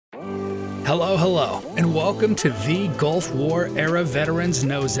Hello, hello, and welcome to the Gulf War Era Veterans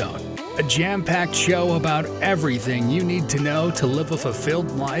No Zone, a jam-packed show about everything you need to know to live a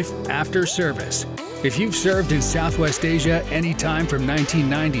fulfilled life after service. If you've served in Southwest Asia anytime from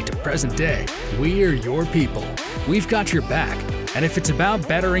 1990 to present day, we are your people. We've got your back, and if it's about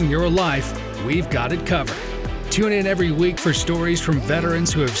bettering your life, we've got it covered. Tune in every week for stories from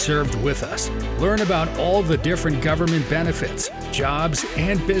veterans who have served with us. Learn about all the different government benefits, jobs,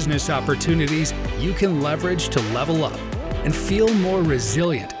 and business opportunities you can leverage to level up and feel more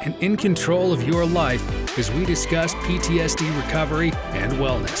resilient and in control of your life as we discuss PTSD recovery and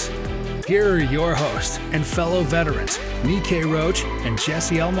wellness. Here are your hosts and fellow veterans, Nikkei Roach and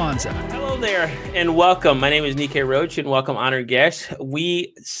Jesse Almanza. Hello there and welcome. My name is Nikkei Roach and welcome honored guests.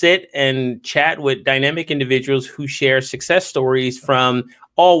 We sit and chat with dynamic individuals who share success stories from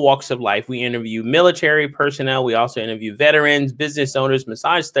all walks of life. We interview military personnel. We also interview veterans, business owners,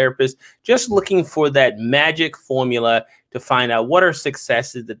 massage therapists, just looking for that magic formula to find out what are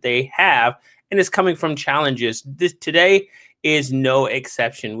successes that they have. And it's coming from challenges. Today is no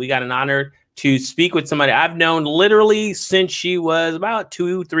exception. We got an honor to speak with somebody I've known literally since she was about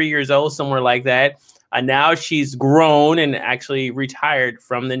 2-3 years old, somewhere like that. Now she's grown and actually retired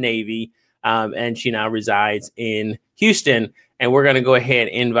from the Navy, and she now resides in Houston. And we're going to go ahead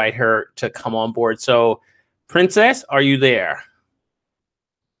and invite her to come on board. So, Princess, are you there?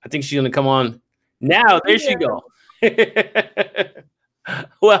 I think she's going to come on now. There she go.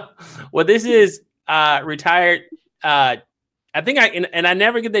 well, this is retired. I think I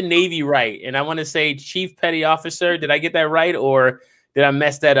never get the Navy right. And I want to say Chief Petty Officer. Did I get that right? Or did I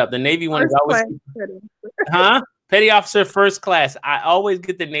mess that up? The Navy one is always, Petty Officer First Class. I always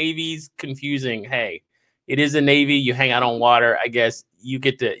get the Navy's confusing. Hey, it is a Navy. You hang out on water. I guess you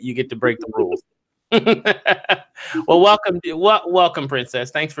get to break the rules. Well, welcome,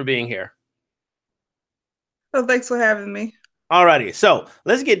 Princess. Thanks for being here. Well, thanks for having me. Alrighty, so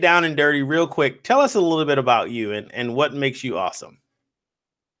let's get down and dirty real quick. Tell us a little bit about you and what makes you awesome.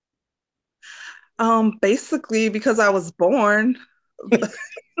 Basically because I was born, but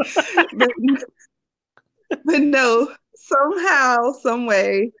no, somehow, some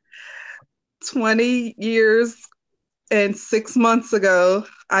way, 20 years and 6 months ago,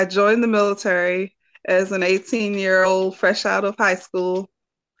 I joined the military as an 18-year-old fresh out of high school,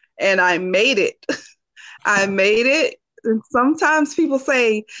 and I made it. I made it. And sometimes people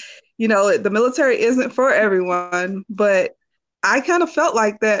say, you know, the military isn't for everyone, but I kind of felt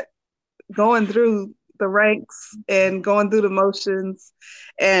like that going through the ranks and going through the motions.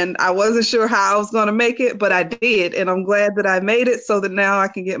 And I wasn't sure how I was going to make it, but I did. And I'm glad that I made it so that now I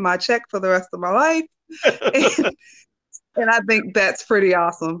can get my check for the rest of my life. and I think that's pretty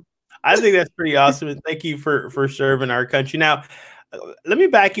awesome. I think that's pretty awesome. And thank you for serving our country. Now, let me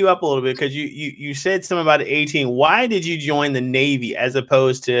back you up a little bit because you said something about 18. Why did you join the Navy as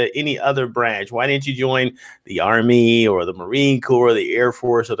opposed to any other branch? Why didn't you join the Army or the Marine Corps or the Air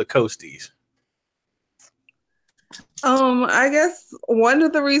Force or the Coasties? I guess one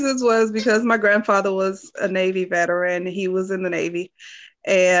of the reasons was because my grandfather was a Navy veteran. He was in the Navy,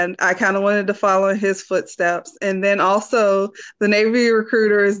 and I kind of wanted to follow in his footsteps. And then also the Navy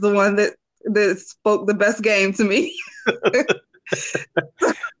recruiter is the one that spoke the best game to me.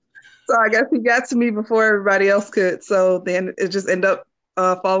 So I guess he got to me before everybody else could. So then it just ended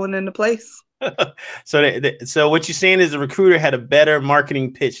up falling into place. So what you're saying is the recruiter had a better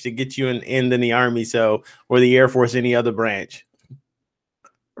marketing pitch to get you in than the Army, or the Air Force, any other branch.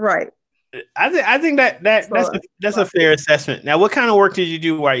 Right. I think that's a fair assessment. Now, what kind of work did you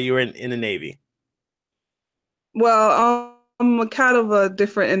do while you were in the Navy? Well, I'm kind of a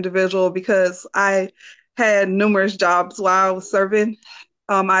different individual because I had numerous jobs while I was serving.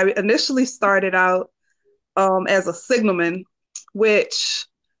 I initially started out as a signalman, which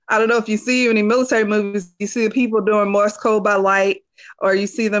I don't know if you see any military movies, you see the people doing Morse code by light, or you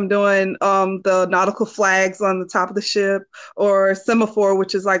see them doing the nautical flags on the top of the ship, or semaphore,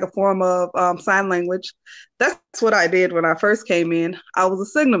 which is like a form of sign language. That's what I did when I first came in. I was a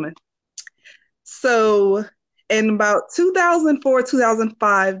signalman. So in about 2004,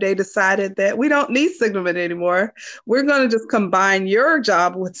 2005, they decided that we don't need signalmen anymore. We're going to just combine your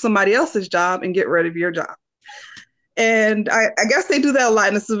job with somebody else's job and get rid of your job. And I guess they do that a lot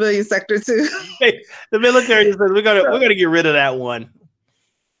in the civilian sector too. The military says we're gonna get rid of that one.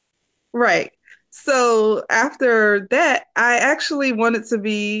 Right. So after that, I actually wanted to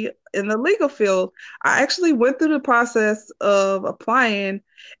be in the legal field. I actually went through the process of applying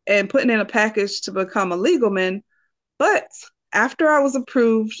and putting in a package to become a legalman. But after I was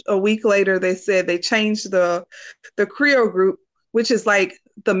approved, a week later, they said they changed the CREO group, which is like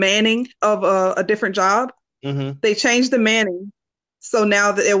the manning of a different job. Mm-hmm. They changed the manning, so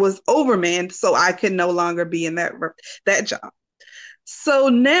now that it was overmanned, so I could no longer be in that job. So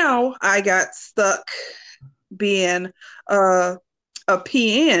now I got stuck being a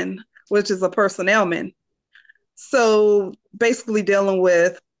PN, which is a personnel man. So basically dealing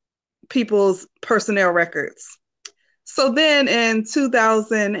with people's personnel records. So then in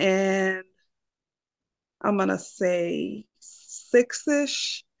 2000 and I'm gonna say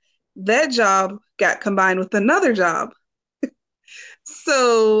 6-ish, that job got combined with another job.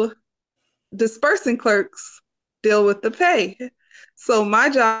 So dispersing clerks deal with the pay. So my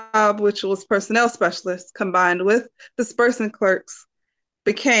job, which was personnel specialist, combined with dispersing clerks,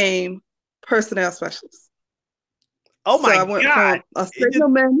 became personnel specialist. Oh So my I went God. from a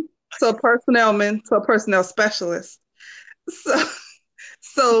signalman to a personnelman to a personnel specialist. So,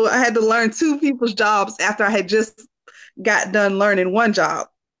 so I had to learn two people's jobs after I had just got done learning one job.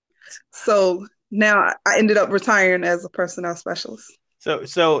 So now I ended up retiring as a personnel specialist.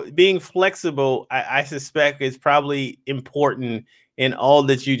 So being flexible, I suspect is probably important in all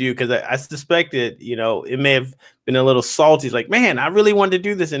that you do, because I suspect that, it may have been a little salty. It's like, man, I really wanted to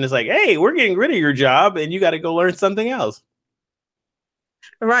do this. And it's like, hey, we're getting rid of your job and you got to go learn something else.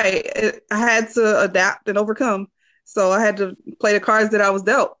 Right. I had to adapt and overcome. So I had to play the cards that I was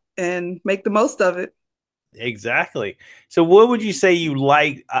dealt and make the most of it. Exactly. So what would you say you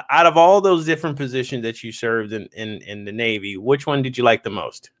like out of all those different positions that you served in the Navy? Which one did you like the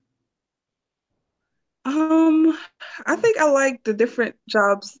most? I think I liked the different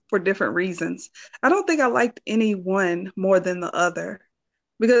jobs for different reasons. I don't think I liked any one more than the other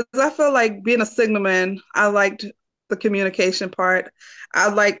because I feel like being a signalman, I liked the communication part. I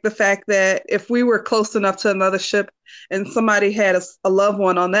liked the fact that if we were close enough to another ship and somebody had a loved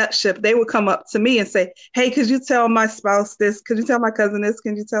one on that ship, they would come up to me and say, "Hey, could you tell my spouse this? Could you tell my cousin this?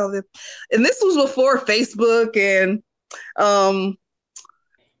 Can you tell this?" And this was before Facebook and um,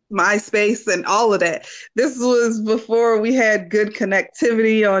 MySpace and all of that. This was before we had good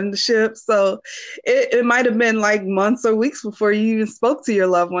connectivity on the ship. So it might have been like months or weeks before you even spoke to your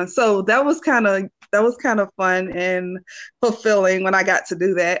loved one. So that was kind of fun and fulfilling when I got to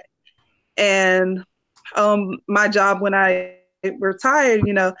do that. And my job when I retired,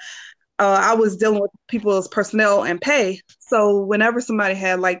 I was dealing with people's personnel and pay. So whenever somebody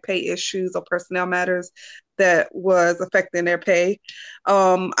had like pay issues or personnel matters that was affecting their pay,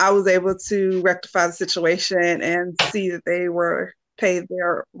 I was able to rectify the situation and see that they were paid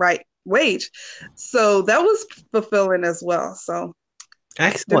their right wage. So that was fulfilling as well. So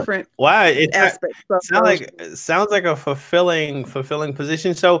Excellent. different Wow. It aspects. sounds like a fulfilling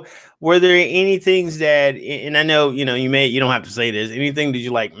position. So were there any things that, and I know, you don't have to say this, anything that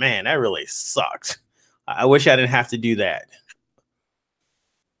you like, man, that really sucks. I wish I didn't have to do that.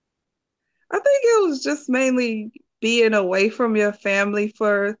 I think it was just mainly being away from your family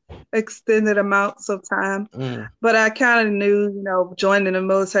for extended amounts of time. But I kind of knew, joining the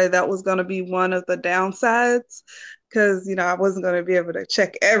military, that was going to be one of the downsides because, I wasn't going to be able to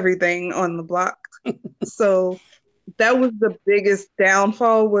check everything on the block. So that was the biggest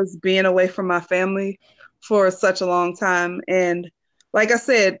downfall, was being away from my family for such a long time. And like I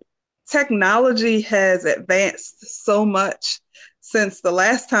said, technology has advanced so much since the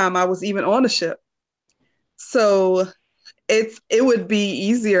last time I was even on a ship. So it would be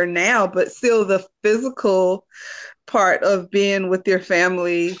easier now, but still the physical part of being with your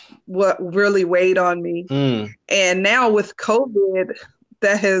family, what really weighed on me. And now with COVID,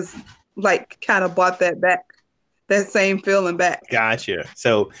 that has like kind of brought that back, that same feeling back. Gotcha.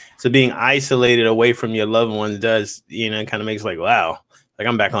 So being isolated away from your loved ones does, kind of makes like, wow, like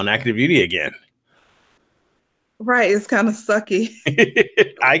I'm back on active duty again. Right, it's kind of sucky.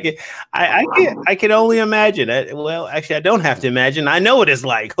 I can only imagine it. Well, actually, I don't have to imagine. I know what it's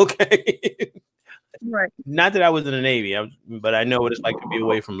like. Okay. Right. Not that I was in the Navy, but I know what it's like to be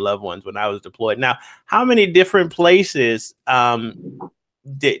away from loved ones when I was deployed. Now, how many different places? How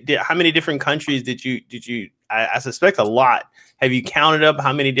many different countries did you? I suspect a lot. Have you counted up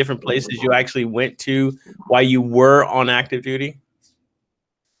how many different places you actually went to while you were on active duty?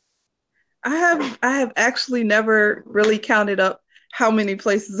 I have actually never really counted up how many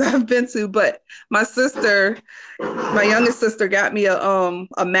places I've been to, but my youngest sister got me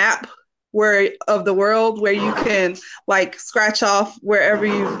a map of the world where you can like scratch off wherever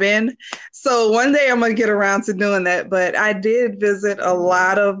you've been. So one day I'm gonna get around to doing that. But I did visit a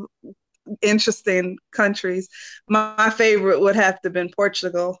lot of interesting countries. My favorite would have to have been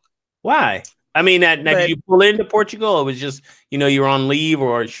Portugal. Why? I mean, did you pull into Portugal? Or it was just, you were on leave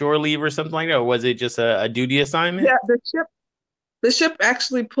or shore leave or something like that? Or was it just a duty assignment? Yeah, The ship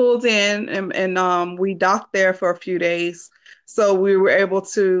actually pulled in and we docked there for a few days. So we were able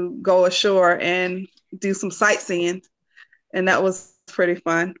to go ashore and do some sightseeing, and that was pretty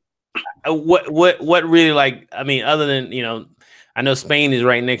fun. What really, like, I mean, other than, I know Spain is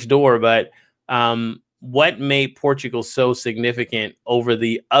right next door, but what made Portugal so significant over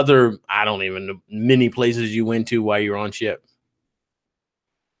the other, I don't even know, many places you went to while you were on ship?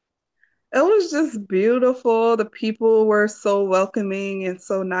 It was just beautiful. The people were so welcoming and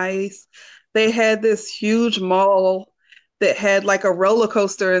so nice. They had this huge mall that had like a roller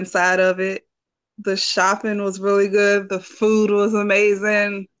coaster inside of it. The shopping was really good. The food was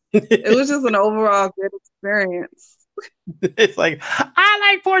amazing. It was just an overall good experience. It's like,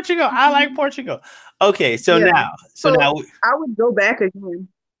 I like Portugal. I like Portugal. Okay, so Yeah. now, So I would go back again.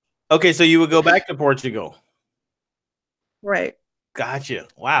 okay, so you would go back to Portugal. Right. Gotcha.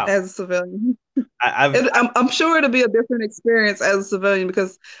 Wow. As a civilian. I've I'm sure it'll be a different experience as a civilian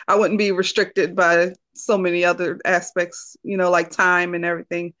because I wouldn't be restricted by so many other aspects, like time and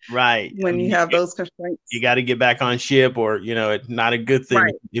everything. right. When you have those constraints. You got to get back on ship, or it's not a good thing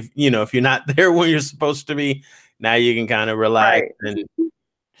Right. if you're not there when you're supposed to be. Now you can kind of relax Right. and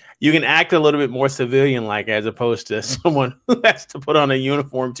you can act a little bit more civilian like, as opposed to someone who has to put on a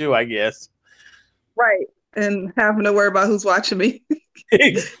uniform too, I guess. Right. And having to worry about who's watching me.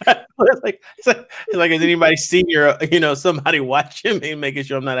 Exactly. It's like has anybody seen somebody watching me, making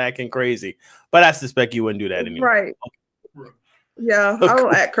sure I'm not acting crazy? But I suspect you wouldn't do that anyway. Right. Okay. Yeah, I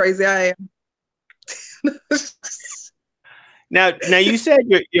don't act crazy. I am. Now you said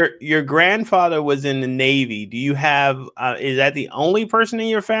your grandfather was in the Navy. Do you have is that the only person in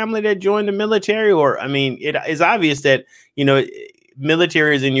your family that joined the military? Or, I mean, it is obvious that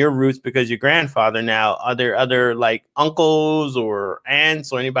military is in your roots because your grandfather. Now, are there other, like, uncles or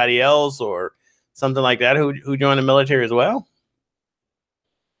aunts or anybody else or something like that who joined the military as well?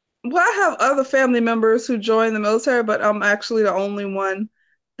 Well, I have other family members who joined the military, but I'm actually the only one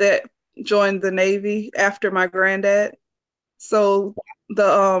that joined the Navy after my granddad. So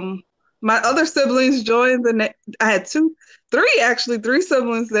my other siblings joined I had three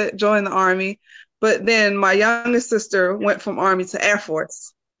siblings that joined the Army, but then my youngest sister went from Army to Air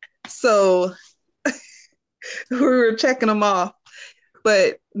Force. So we were checking them off,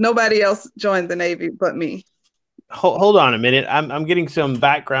 but nobody else joined the Navy but me. Hold on a minute. I'm getting some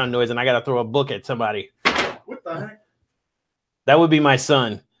background noise and I got to throw a book at somebody. What the heck? That would be my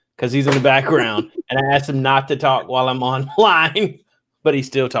son, because he's in the background. And I asked him not to talk while I'm online, but he's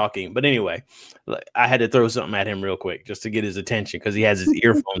still talking. But anyway, I had to throw something at him real quick just to get his attention because he has his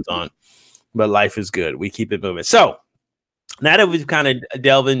earphones on. But life is good. We keep it moving. So now that we've kind of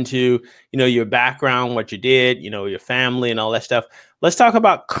delved into, your background, what you did, your family and all that stuff, let's talk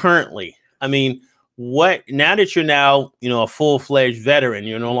about currently. I mean, now that you're a full-fledged veteran,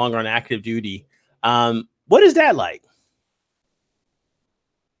 you're no longer on active duty. What is that like?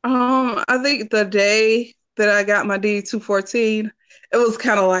 I think the day that I got my D-214, it was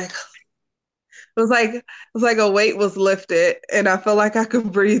kind of like it was like a weight was lifted, and I felt like I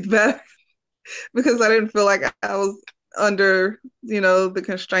could breathe better because I didn't feel like I was under, the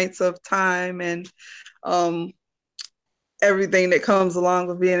constraints of time and everything that comes along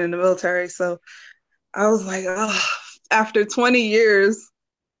with being in the military. So I was like, oh, after 20 years,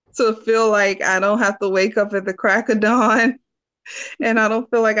 to feel like I don't have to wake up at the crack of dawn. And I don't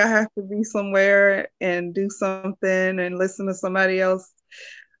feel like I have to be somewhere and do something and listen to somebody else.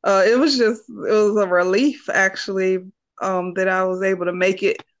 It was a relief, actually, that I was able to make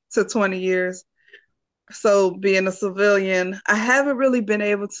it to 20 years. So being a civilian, I haven't really been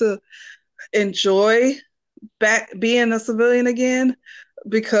able to enjoy being a civilian again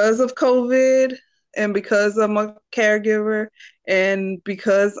because of COVID and because I'm a caregiver and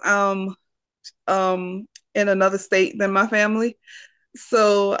because I'm in another state than my family.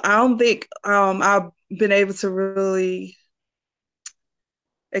 So I don't think I've been able to really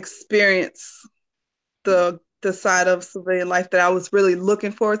experience the side of civilian life that I was really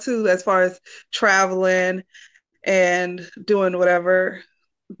looking forward to, as far as traveling and doing whatever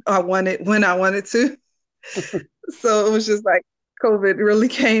I wanted when I wanted to. So it was just like COVID really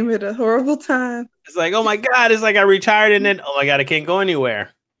came at a horrible time. It's like, oh my God, it's like I retired and then, oh my God, I can't go anywhere.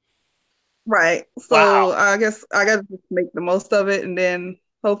 Right. So wow. I guess I got to just make the most of it. And then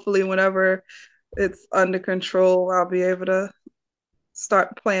hopefully whenever it's under control, I'll be able to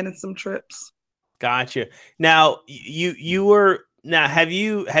start planning some trips. Gotcha. Now have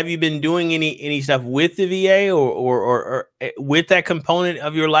you been doing any stuff with the VA or with that component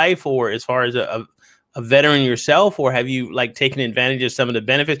of your life, or as far as a veteran yourself, or have you, like, taken advantage of some of the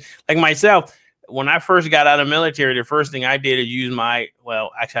benefits? Like myself, when I first got out of the military, the first thing I did is use actually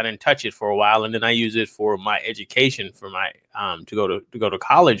I didn't touch it for a while, and then I use it for my education for my to go to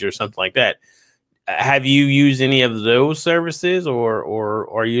college or something like that. Have you used any of those services, or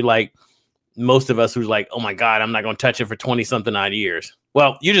are you like most of us who's like, oh my God, I'm not going to touch it for 20 something odd years?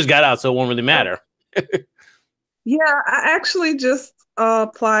 Well, you just got out, so it won't really matter. Yeah, I actually just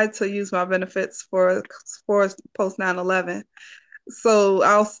applied to use my benefits for post 9/11. So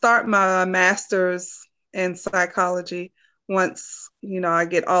I'll start my master's in psychology once, I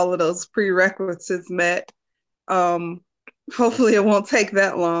get all of those prerequisites met. Hopefully it won't take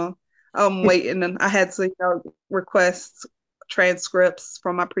that long. I'm waiting, and I had to, request transcripts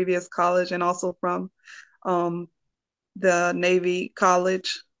from my previous college and also from the Navy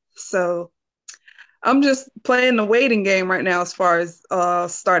college. So I'm just playing the waiting game right now as far as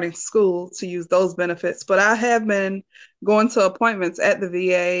starting school to use those benefits. But I have been going to appointments at the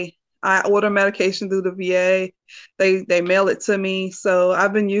VA. I order medication through the VA. They mail it to me. So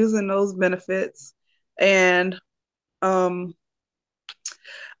I've been using those benefits. And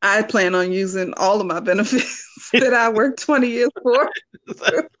I plan on using all of my benefits that I worked 20 years for.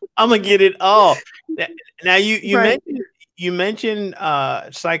 I'm going to get it all. Now you Right. mentioned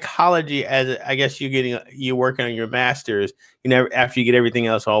psychology as I guess you're working on your master's, after you get everything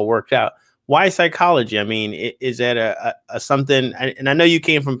else all worked out. Why psychology? I mean, is that a something? And I know you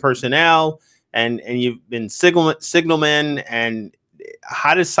came from personnel and you've been signalman, and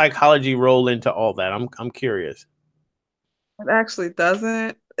how does psychology roll into all that? I'm curious. It actually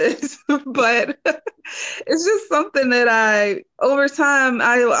doesn't, but it's just something that over time,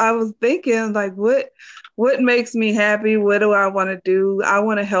 I was thinking like, what makes me happy? What do I want to do? I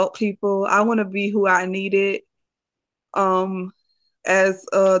want to help people. I want to be who I needed as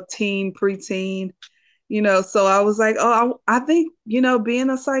a teen, preteen, so I was like, oh, I think, being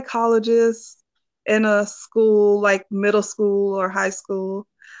a psychologist in a school like middle school or high school,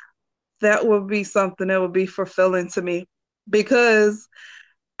 that would be something that would be fulfilling to me, because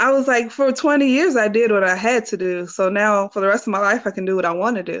I was like, for 20 years, I did what I had to do. So now for the rest of my life, I can do what I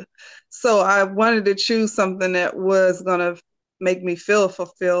want to do. So I wanted to choose something that was going to make me feel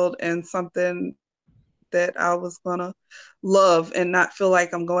fulfilled and something that I was going to love and not feel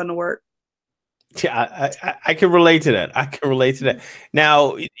like I'm going to work. Yeah, I can relate to that. I can relate to that.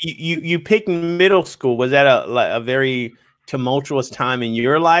 Now, you picked middle school. Was that a very tumultuous time in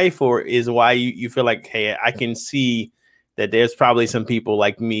your life, or is why you feel like, hey, I can see that there's probably some people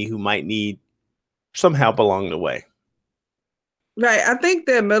like me who might need some help along the way? Right. I think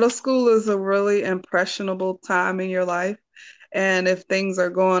that middle school is a really impressionable time in your life. And if things are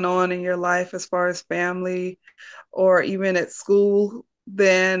going on in your life as far as family or even at school,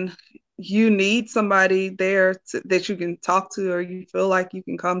 then you need somebody there that you can talk to or you feel like you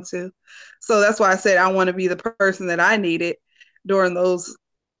can come to. So that's why I said I want to be the person that I needed during those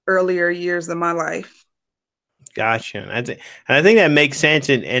earlier years of my life. Gotcha. And I think that makes sense,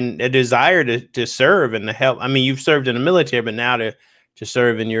 and a desire to serve and to help. I mean, you've served in the military, but now to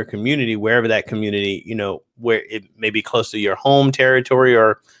serve in your community, wherever that community, where it may be close to your home territory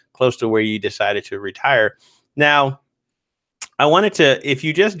or close to where you decided to retire. Now, I wanted to, if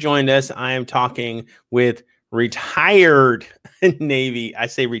you just joined us, I am talking with retired Navy, I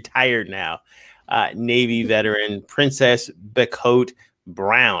say retired now, Navy veteran, Princess Bacote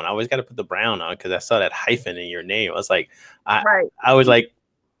Brown. I always got to put the Brown on because I saw that hyphen in your name. I was like, I was like,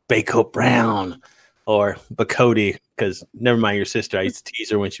 Bacote Brown or Bacote, because never mind your sister. I used to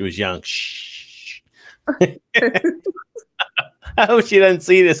tease her when she was young. Shh. I hope she doesn't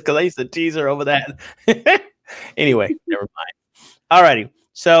see this because I used to tease her over that. Anyway, never mind. All righty.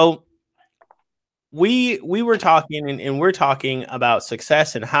 So we were talking and we're talking about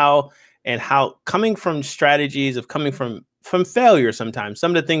success and how coming from strategies of coming from failure sometimes,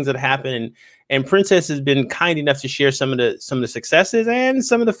 some of the things that happen, and Princess has been kind enough to share some of the successes and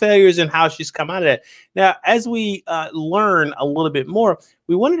some of the failures and how she's come out of it. Now, as we learn a little bit more,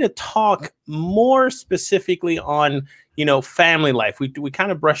 we wanted to talk more specifically on family life. We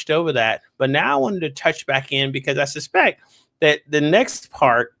kind of brushed over that, but now I wanted to touch back in because I suspect that the next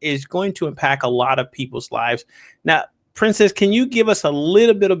part is going to impact a lot of people's lives. Now, Princess, can you give us a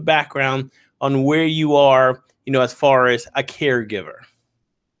little bit of background on where you are, as far as a caregiver?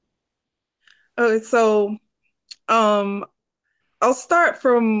 So I'll start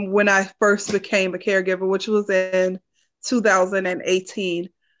from when I first became a caregiver, which was in 2018.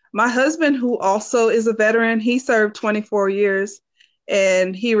 My husband, who also is a veteran, he served 24 years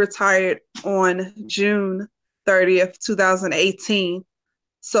and he retired on June 30th, 2018.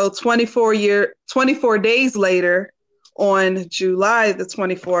 So 24 days later, on July the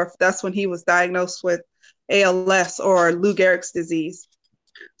 24th, that's when he was diagnosed with ALS, or Lou Gehrig's disease.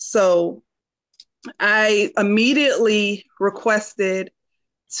 So I immediately requested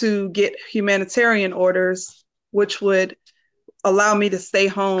to get humanitarian orders, which would allow me to stay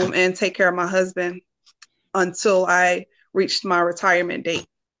home and take care of my husband until I reached my retirement date.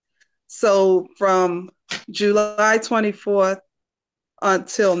 So from July 24th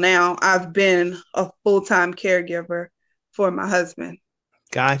until now, I've been a full-time caregiver for my husband.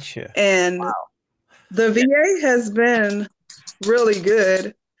 Gotcha. And wow. The VA has been really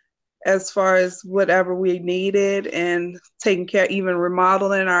good as far as whatever we needed, and taking care, even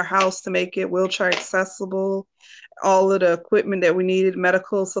remodeling our house to make it wheelchair accessible, all of the equipment that we needed,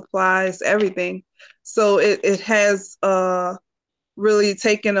 medical supplies, everything. So it has really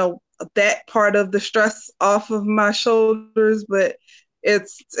taken that part of the stress off of my shoulders, but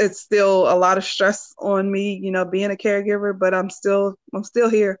it's still a lot of stress on me, being a caregiver, but I'm still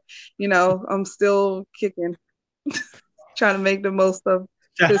here, I'm still kicking, trying to make the most of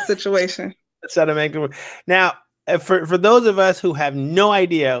this situation. That's how to make it. Now, for those of us who have no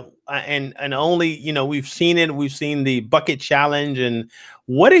idea, and only, we've seen the bucket challenge, and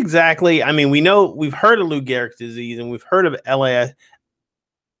what exactly, I mean, we've heard of Lou Gehrig's disease, and we've heard of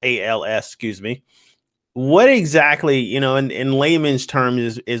ALS, excuse me. What exactly, in layman's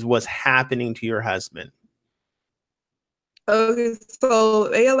terms, is what's happening to your husband? Okay,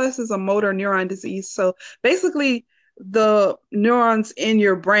 so ALS is a motor neuron disease. So basically, the neurons in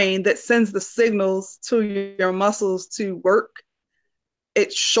your brain that sends the signals to your muscles to work,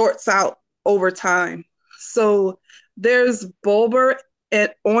 it shorts out over time. So there's bulbar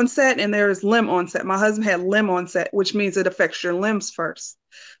at onset and there's limb onset. My husband had limb onset, which means it affects your limbs first.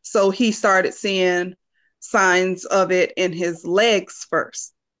 So he started seeing signs of it in his legs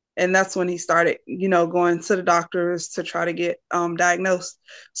first. And that's when he started, going to the doctors to try to get diagnosed.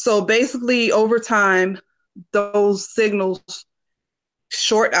 So basically, over time, those signals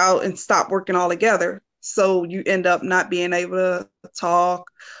short out and stop working altogether. So you end up not being able to talk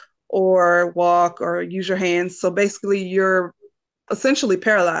or walk or use your hands. So basically, you're essentially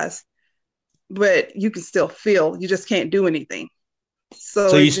paralyzed, but you can still feel. You just can't do anything.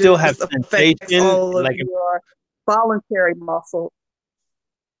 So you still have sensation, all of your voluntary muscle.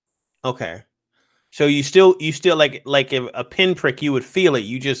 Okay. So you still like if a pinprick, you would feel it.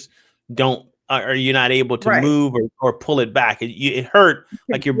 You just don't, or you're not able to move or pull it back. It hurt,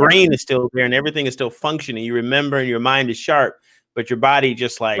 like your brain is still there and everything is still functioning. You remember and your mind is sharp, but your body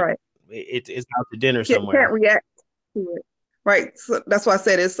just like it's out to dinner somewhere. Can't react to it. Right. So that's why I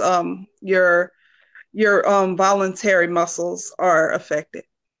said it's your voluntary muscles are affected.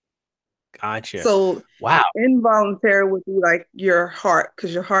 Gotcha. So wow. Involuntary would be like your heart,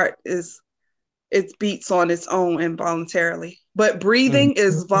 because your heart it beats on its own involuntarily. But breathing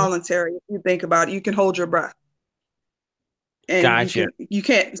is voluntary. If you think about it, you can hold your breath. And gotcha. You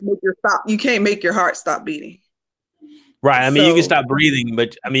can't make your heart stop beating. Right. I mean, you can stop breathing,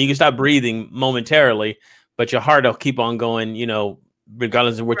 but you can stop breathing momentarily, but your heart will keep on going,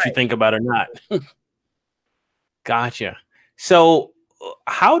 regardless of what you think about or not. Gotcha. So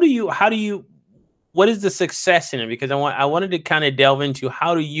what is the success in it? Because I wanted to kind of delve into,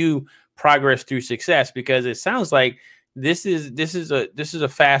 how do you progress through success? Because it sounds like this is a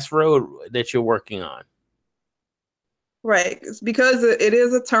fast road that you're working on. Right. It's because it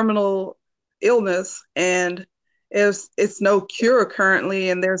is a terminal illness, and it's no cure currently,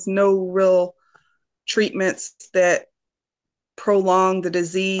 and there's no real treatments that prolong the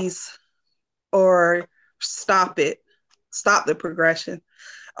disease or stop the progression.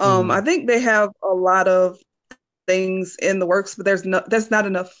 I think they have a lot of things in the works, but there's not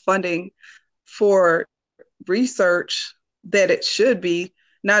enough funding for research that it should be,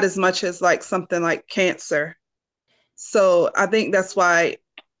 not as much as like something like cancer. So I think that's why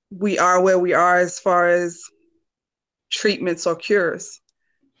we are where we are as far as treatments or cures,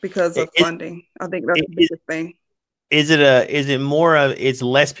 because of funding. I think that's the biggest thing. Is it more of it's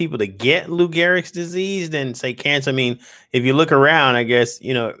less people to get Lou Gehrig's disease than say cancer? I mean, if you look around, I guess,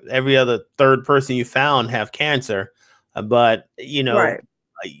 every other third person you found have cancer, but you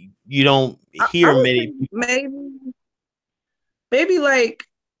don't hear many people. Maybe like,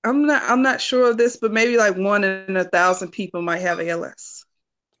 I'm not sure of this, but maybe like 1 in 1,000 people might have ALS.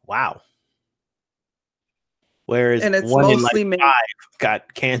 Wow. Whereas and it's 1 mostly in like 5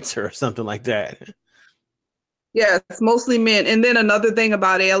 got cancer or something like that. Yeah, it's mostly men. And then another thing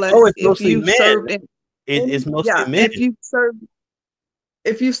about ALS, it's mostly men. It's mostly men.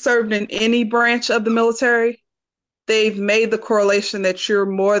 If you've served in any branch of the military, they've made the correlation that you're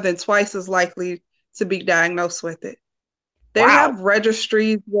more than twice as likely to be diagnosed with it. They Wow. have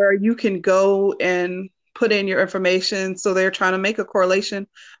registries where you can go and put in your information. So they're trying to make a correlation,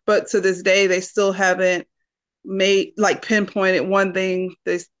 but to this day, they still haven't made like pinpointed one thing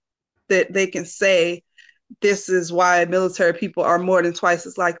that they can say this is why military people are more than twice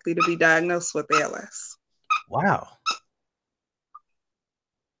as likely to be diagnosed with ALS. Wow.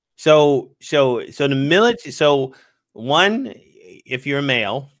 So the military. So one, if you're a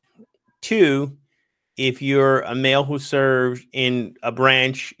male. Two, if you're a male who served in a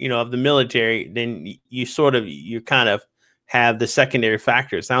branch, of the military, then you kind of have the secondary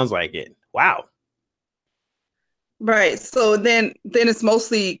factor. It sounds like it. Wow. Right. So then it's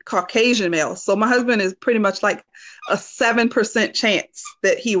mostly Caucasian males. So my husband is pretty much like a 7% chance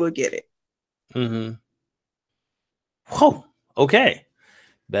that he would get it. Mm-hmm. Whoa. Okay.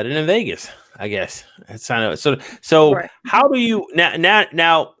 Better than Vegas, I guess. That's kind of so Right. How do you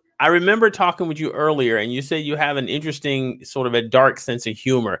now I remember talking with you earlier and you said you have an interesting sort of a dark sense of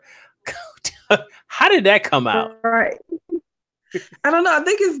humor. How did that come out? Right. I don't know. I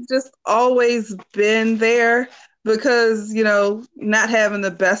think it's just always been there because, not having the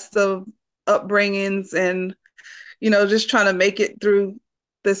best of upbringings and, just trying to make it through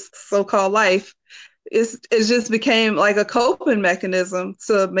this so-called life. It just became like a coping mechanism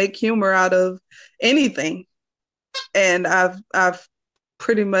to make humor out of anything. And I've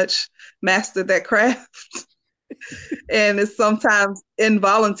pretty much mastered that craft. And it's sometimes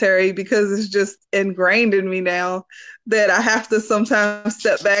involuntary because it's just ingrained in me now that I have to sometimes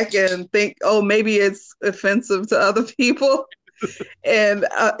step back and think, oh, maybe it's offensive to other people. And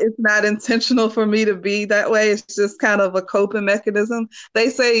it's not intentional for me to be that way. It's just kind of a coping mechanism. They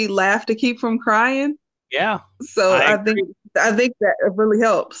say laugh to keep from crying. Yeah. So I think that it really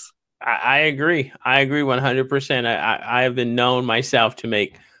helps. I agree. I agree 100%. I have been known myself to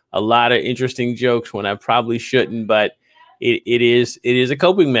make a lot of interesting jokes when I probably shouldn't, but it is a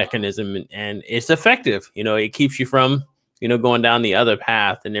coping mechanism and it's effective. It keeps you from, going down the other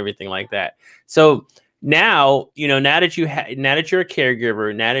path and everything like that. So now, now that you're a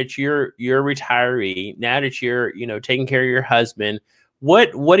caregiver, now that you're a retiree, now that you're, taking care of your husband,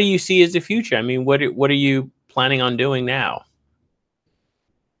 what do you see as the future? I mean, what are you planning on doing now?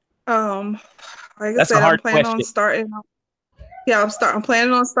 Like That's I said, a hard I'm planning question. on starting. Yeah, I'm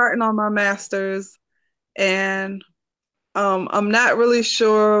planning on starting on my master's, and I'm not really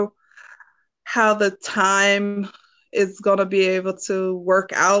sure how the time is gonna be able to work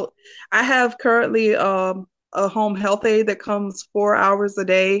out. I have currently a home health aide that comes 4 hours a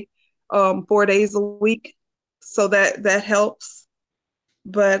day, 4 days a week, so that helps.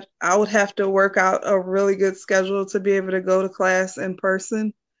 But I would have to work out a really good schedule to be able to go to class in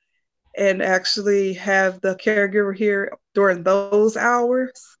person and actually have the caregiver here during those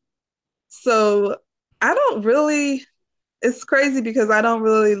hours. So I don't really, it's crazy because I don't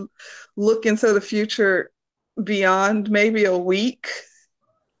really look into the future beyond maybe a week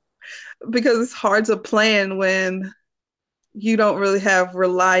because it's hard to plan when you don't really have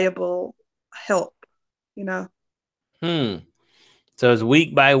reliable help, you know? So it's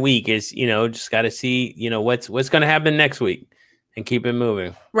week by week. It's, just got to see, what's going to happen next week and keep it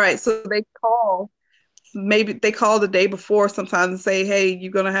moving. Right. So maybe they call the day before sometimes and say, hey,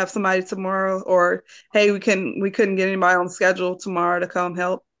 you're going to have somebody tomorrow, or hey, we couldn't get anybody on schedule tomorrow to come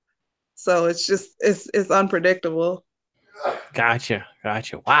help. So it's just, it's unpredictable. Gotcha.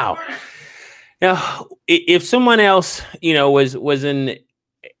 Wow. Now, if someone else, was in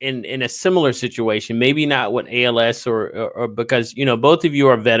a similar situation, maybe not with ALS or because, both of you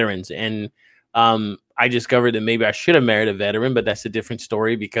are veterans and I discovered that maybe I should have married a veteran, but that's a different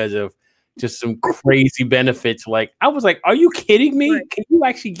story because of just some crazy benefits. Like, I was like, are you kidding me? Right. Can you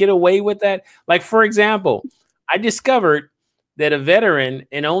actually get away with that? Like, for example, I discovered that a veteran,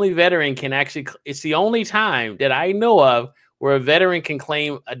 an only veteran can actually, it's the only time that I know of where a veteran can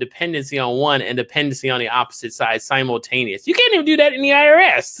claim a dependency on one and dependency on the opposite side simultaneous. You can't even do that in the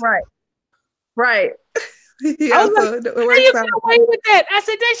IRS. Right. Yeah, I was like, how you get away with that? I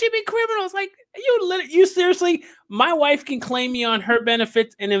said, that should be criminal. It's like, you seriously, my wife can claim me on her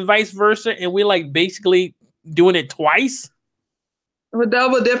benefits and then vice versa. And we're like basically doing it twice. We're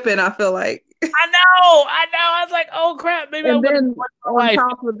double dipping, I feel like. I know. I was like, oh crap. Maybe and then on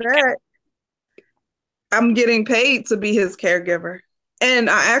top of that, I'm getting paid to be his caregiver. And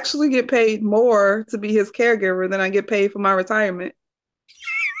I actually get paid more to be his caregiver than I get paid for my retirement.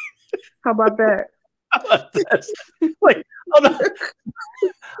 How about that? Wait, hold on.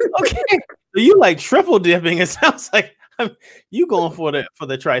 Okay, so you like triple dipping. It sounds like you going for the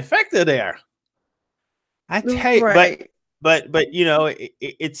trifecta there. I tell you, right. but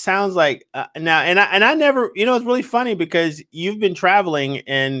it sounds like now, and I never, it's really funny because you've been traveling,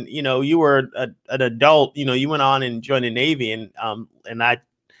 and you were an adult, you went on and joined the Navy, and I,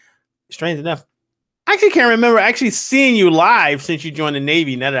 strange enough, I actually can't remember actually seeing you live since you joined the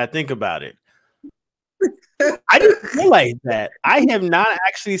Navy. Now that I think about it, I didn't realize that I have not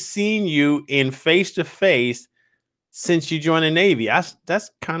actually seen you in face to face since you joined the Navy.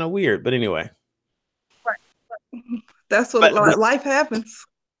 That's kind of weird, but anyway. That's what life happens.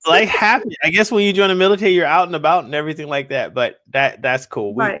 Life happens. I guess when you join the military, you're out and about and everything like that. But that's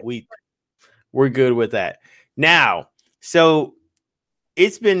cool. Right. We're good with that. Now, so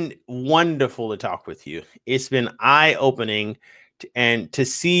it's been wonderful to talk with you. It's been eye-opening and to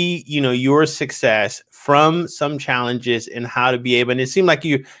see, your success from some challenges and how to be able, and it seemed like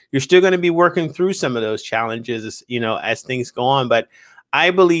you're still going to be working through some of those challenges, as things go on. But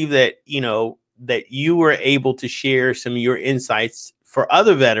I believe that, that you were able to share some of your insights for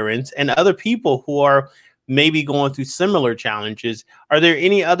other veterans and other people who are maybe going through similar challenges. Are there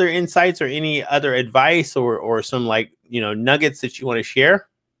any other insights or any other advice or some nuggets that you want to share?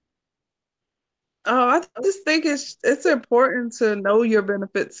 Oh, I just think it's important to know your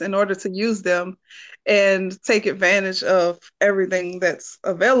benefits in order to use them and take advantage of everything that's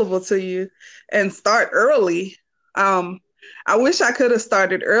available to you and start early. I wish I could have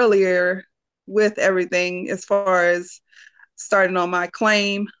started earlier with everything as far as starting on my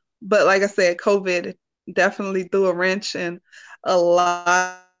claim. But like I said, COVID definitely threw a wrench in a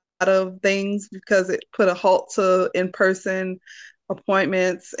lot of things because it put a halt to in-person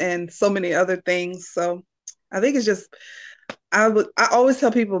appointments and so many other things. So I think it's just, I always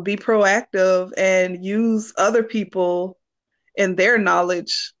tell people be proactive and use other people and their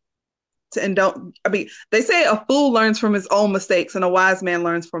knowledge they say a fool learns from his own mistakes and a wise man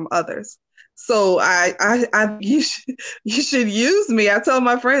learns from others. So you should use me. I tell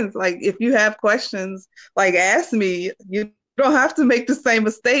my friends, like, if you have questions, like, ask me. You don't have to make the same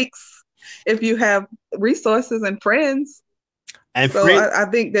mistakes if you have resources and friends. And so I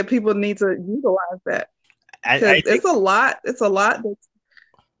think that people need to utilize that. It's a lot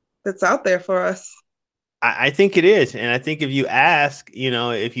that's out there for us. I think it is. And I think if you ask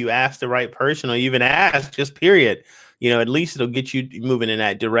the right person, or even ask just period, at least it'll get you moving in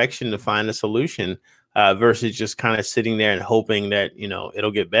that direction to find a solution, versus just kind of sitting there and hoping that,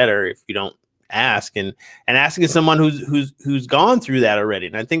 it'll get better if you don't ask, and asking someone who's gone through that already.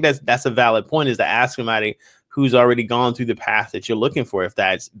 And I think that's a valid point, is to ask somebody who's already gone through the path that you're looking for, if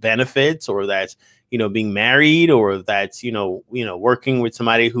that's benefits, or that's, being married, or that's, working with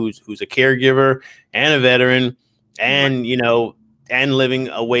somebody who's a caregiver and a veteran, and, and living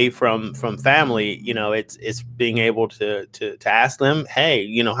away from family. It's being able to ask them,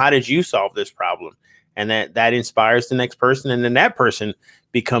 hey, how did you solve this problem? And that inspires the next person. And then that person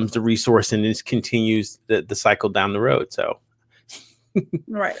becomes the resource, and it continues the cycle down the road. So.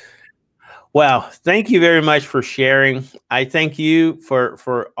 Right. Well, thank you very much for sharing. I thank you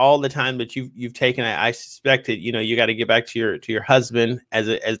for all the time that you've taken. I suspect that, you got to get back to your husband as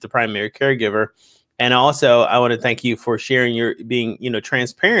the primary caregiver. And also I want to thank you for sharing your being,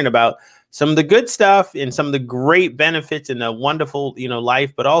 transparent about some of the good stuff and some of the great benefits and the wonderful,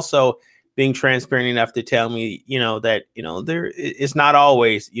 life, but also being transparent enough to tell me, that, it's not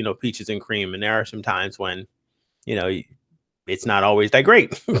always, peaches and cream. And there are some times when, it's not always that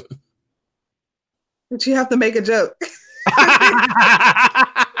great. But you have to make a joke.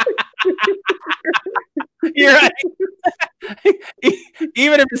 You're right.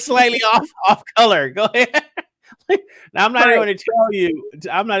 Even if it's slightly off color, go ahead. Now, I'm not even going to tell you.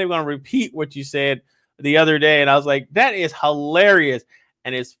 I'm not even going to repeat what you said the other day. And I was like, that is hilarious.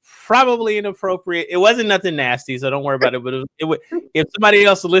 And it's probably inappropriate. It wasn't nothing nasty, so don't worry about it. But if somebody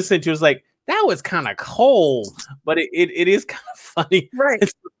else listened to it, was like, that was kind of cold, but it is kind of funny. Right.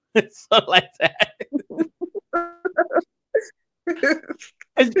 It's so like that.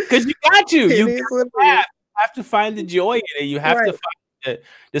 Because you got to. You have to find the joy in it. You have to find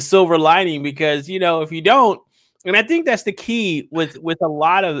the silver lining, because, if you don't, and I think that's the key with a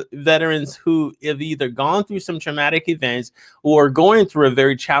lot of veterans who have either gone through some traumatic events or going through a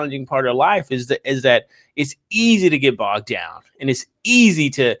very challenging part of life, is that it's easy to get bogged down, and it's easy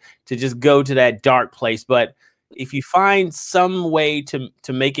to just go to that dark place. But if you find some way to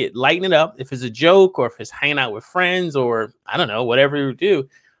make it, lighten it up, if it's a joke or if it's hanging out with friends or I don't know, whatever you do,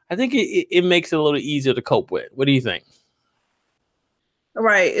 I think it makes it a little easier to cope with. What do you think?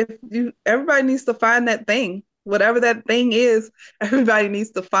 Right. Everybody needs to find that thing, whatever that thing is, everybody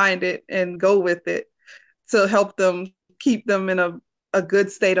needs to find it and go with it to help them keep them in a good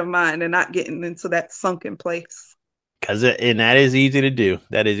state of mind and not getting into that sunken place. And that is easy to do.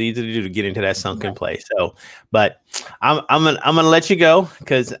 That is easy to do, to get into that sunken place. So, but I'm gonna let you go,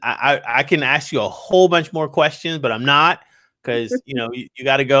 because I can ask you a whole bunch more questions, but I'm not, because you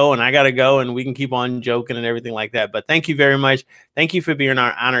got to go and I got to go, and we can keep on joking and everything like that. But thank you very much. Thank you for being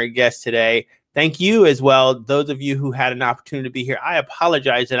our honored guest today. Thank you as well, those of you who had an opportunity to be here. I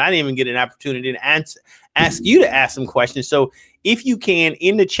apologize that I didn't even get an opportunity to ask you to ask some questions. So if you can,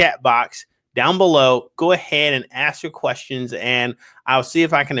 in the chat box down below, go ahead and ask your questions, and I'll see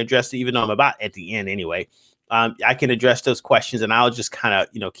if I can address it, even though I'm about at the end anyway. I can address those questions, and I'll just kind of,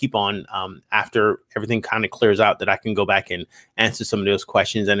 keep on after everything kind of clears out, that I can go back and answer some of those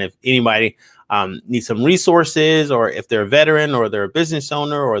questions. And if anybody needs some resources, or if they're a veteran, or they're a business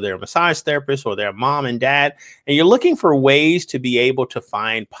owner, or they're a massage therapist, or they're a mom and dad, and you're looking for ways to be able to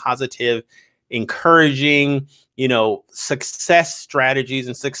find positive, encouraging, success strategies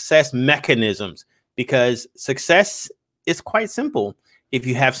and success mechanisms, because success is quite simple if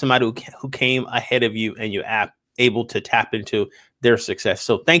you have somebody who came ahead of you and you're able to tap into their success.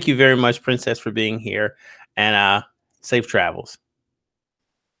 So thank you very much, Princess, for being here, and safe travels.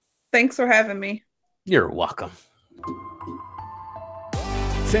 Thanks for having me. You're welcome.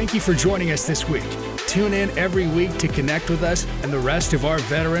 Thank you for joining us this week. Tune in every week to connect with us and the rest of our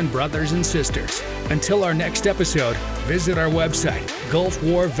veteran brothers and sisters. Until our next episode, visit our website,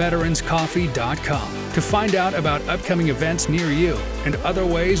 GulfWarVeteransCoffee.com, to find out about upcoming events near you and other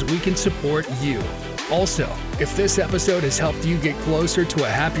ways we can support you. Also, if this episode has helped you get closer to a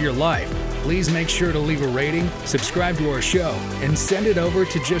happier life, please make sure to leave a rating, subscribe to our show, and send it over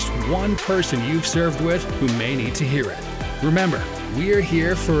to just one person you've served with who may need to hear it. Remember, we are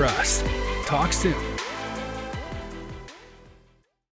here for us. Talk soon.